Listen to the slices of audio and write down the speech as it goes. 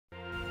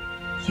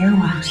You're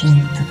watching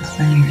the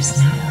Players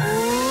Network.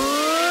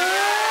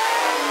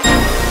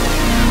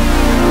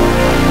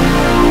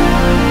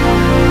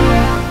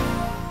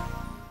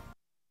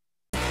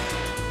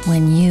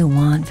 When you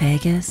want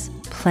Vegas,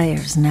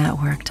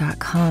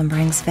 PlayersNetwork.com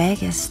brings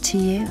Vegas to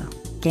you.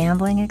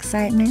 Gambling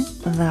excitement,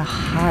 the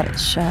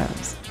hottest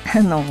shows,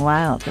 and the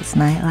wildest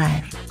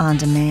nightlife. On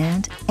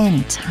demand,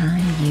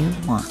 anytime you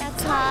want.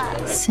 That's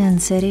hot. Sin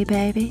City,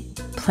 baby.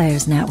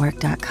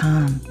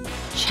 PlayersNetwork.com.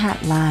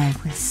 Chat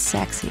live with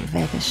sexy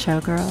Vegas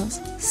showgirls,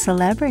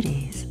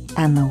 celebrities,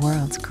 and the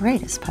world's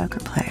greatest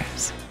poker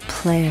players.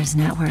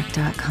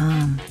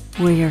 PlayersNetwork.com,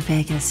 where your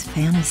Vegas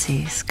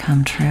fantasies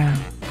come true.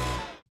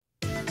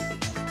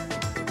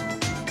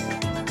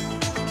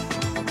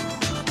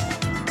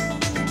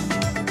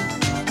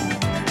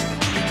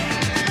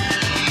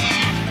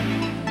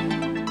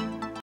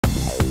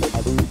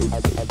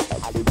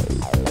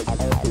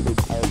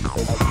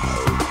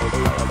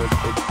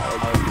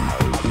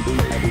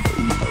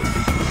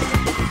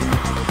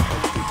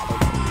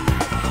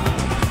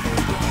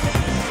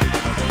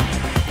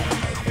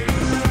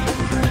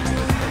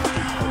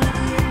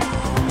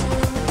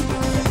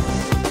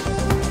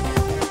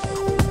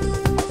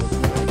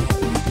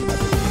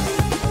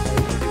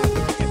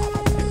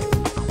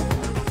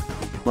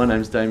 My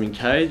name's Damian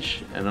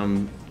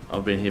and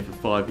I've been here for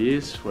 5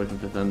 years, working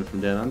for Thunder from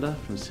Down Under,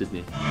 from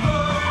Sydney.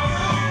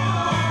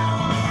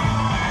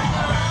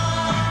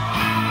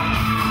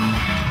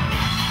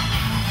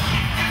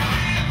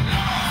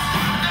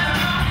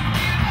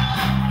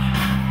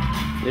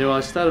 Yeah, well,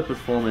 I started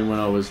performing when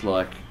I was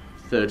like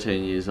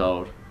 13 years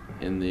old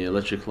in the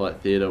Electric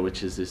Light Theatre,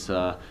 which is this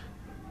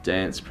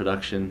dance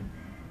production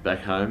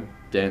back home,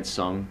 dance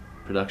song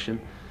production,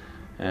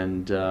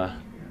 and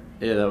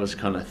yeah, that was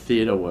kind of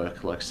theatre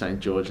work, like St.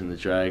 George and the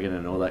Dragon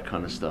and all that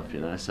kind of stuff, you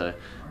know. So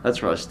that's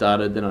where I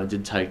started. Then I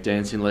did take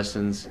dancing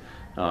lessons.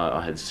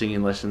 I had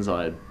singing lessons.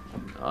 I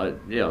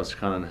was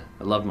kind of,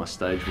 I loved my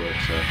stage work.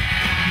 So.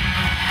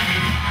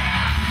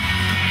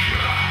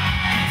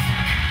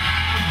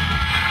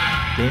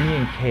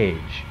 Damian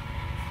Cage,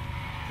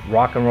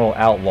 rock and roll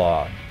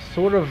outlaw.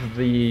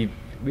 We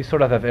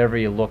sort of have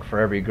every look for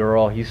every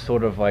girl. He's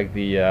sort of like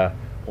the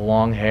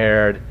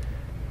long-haired,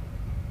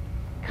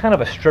 kind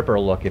of a stripper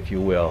look, if you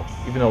will.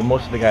 Even though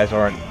most of the guys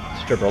aren't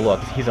stripper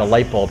looks, he's a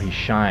light bulb, he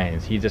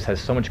shines. He just has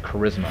so much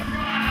charisma.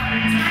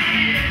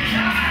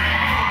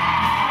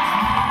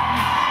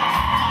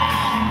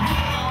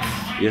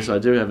 Yes, I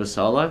do have a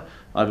solo.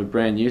 I have a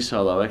brand new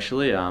solo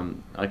actually.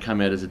 I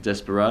come out as a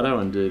desperado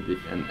and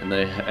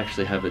they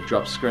actually have a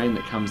drop screen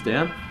that comes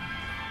down,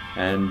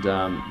 and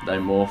they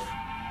morph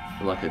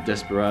like a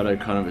desperado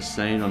kind of a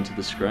scene onto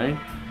the screen,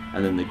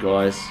 and then the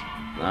guys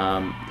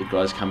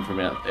come from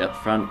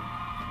out front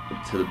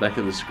to the back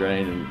of the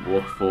screen and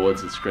walk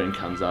forwards. The screen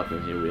comes up,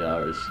 and here we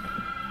are as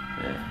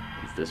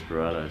it's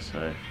Desperado.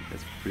 So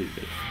it's pretty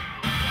good.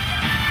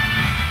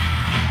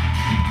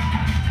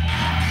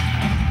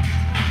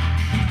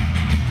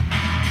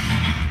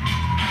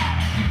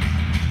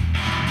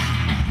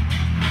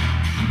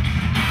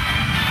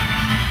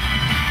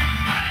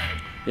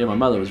 Yeah, my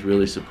mother was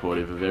really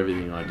supportive of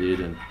everything I did,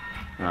 and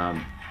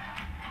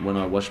when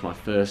I watched my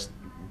first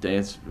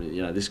dance,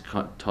 this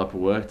type of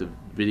work, the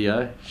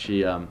video,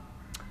 she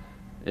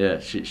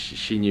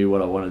knew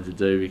what I wanted to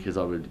do, because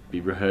I would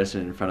be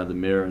rehearsing in front of the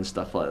mirror and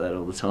stuff like that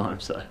all the time.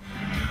 So.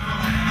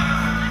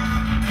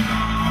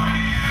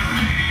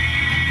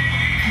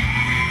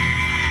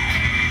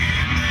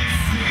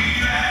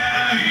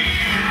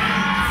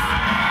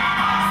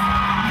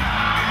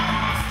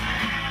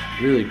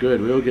 Really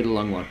good. We all get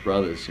along like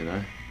brothers,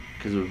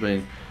 because I've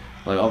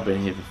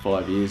been here for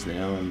 5 years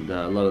now, and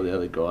a lot of the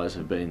other guys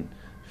have been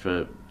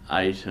for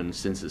 8 and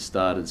since it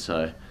started.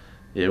 So.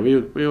 Yeah, we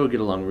all get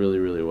along really,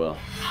 really well.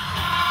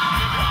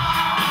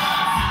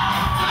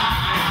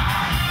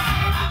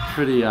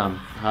 Pretty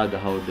hard to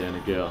hold down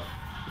a girl,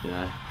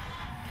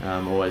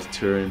 always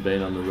touring,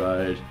 being on the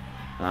road,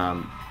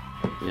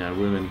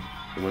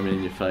 women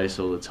in your face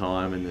all the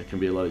time, and there can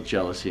be a lot of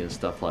jealousy and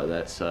stuff like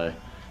that. So,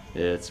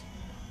 yeah, it's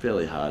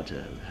fairly hard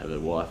to have a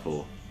wife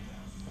or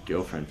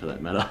girlfriend for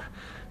that matter.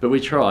 But we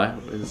try.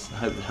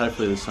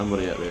 Hopefully there's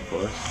somebody out there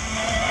for us.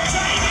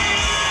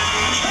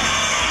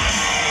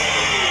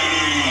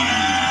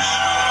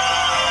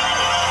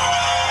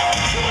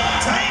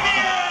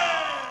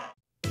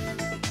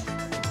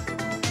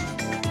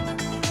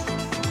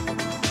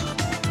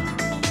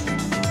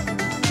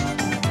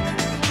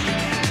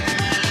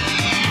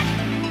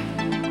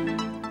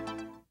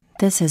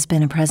 This has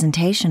been a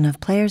presentation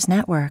of Players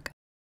Network.